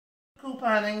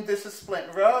couponing. This is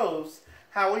Splint Rose.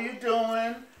 How are you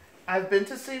doing? I've been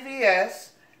to CVS,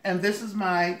 and this is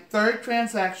my third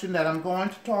transaction that I'm going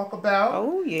to talk about.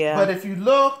 Oh, yeah. But if you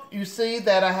look, you see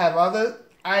that I have other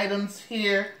items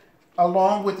here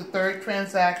along with the third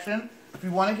transaction. If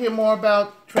you want to hear more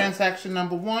about transaction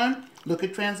number 1, look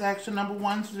at transaction number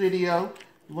 1's video.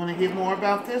 You want to hear more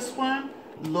about this one?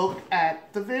 Look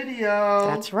at the video.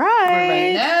 That's right. But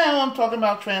right now, I'm talking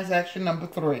about transaction number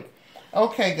 3.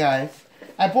 Okay, guys.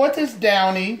 I bought this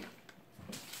Downey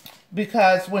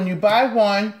because when you buy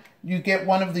one, you get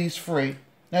one of these free.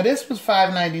 Now, this was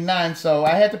 $5.99, so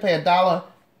I had to pay a dollar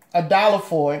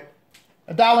for it,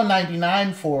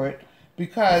 $1.99 for it,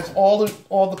 because all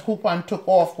the coupon took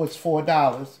off was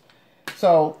 $4.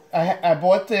 So I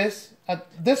bought this.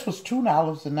 This was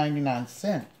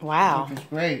 $2.99. Wow. Which is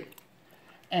great.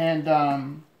 And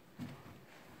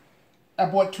I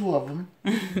bought 2 of them.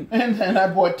 And then I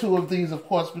bought 2 of these, of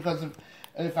course, because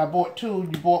if I bought 2,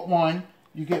 you bought 1,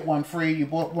 you get 1 free. You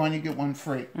bought 1, you get 1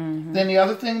 free. Mm-hmm. Then the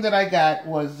other thing that I got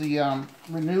was the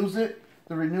Renuzit.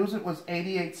 The Renuzit was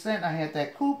 88 cents. I had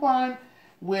that coupon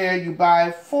where you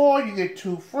buy 4, you get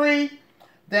 2 free.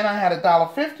 Then I had a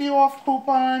 $1.50 off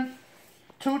coupon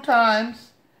 2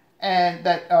 times, and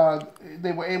that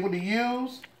they were able to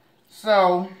use.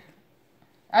 So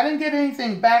I didn't get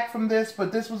anything back from this,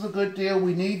 but this was a good deal.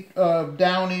 We need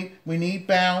Downey, we need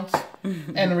Bounce,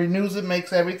 and the Renuzit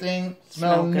makes everything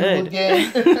smell new good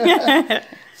again.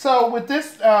 So with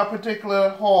this particular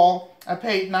haul, I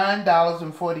paid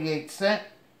 $9.48,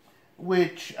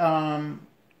 which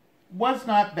was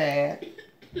not bad,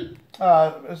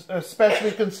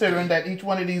 especially considering that each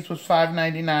one of these was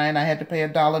 $5.99. I had to pay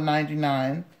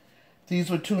 $1.99. These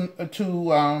were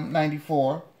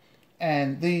 $2.94,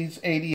 and these 88.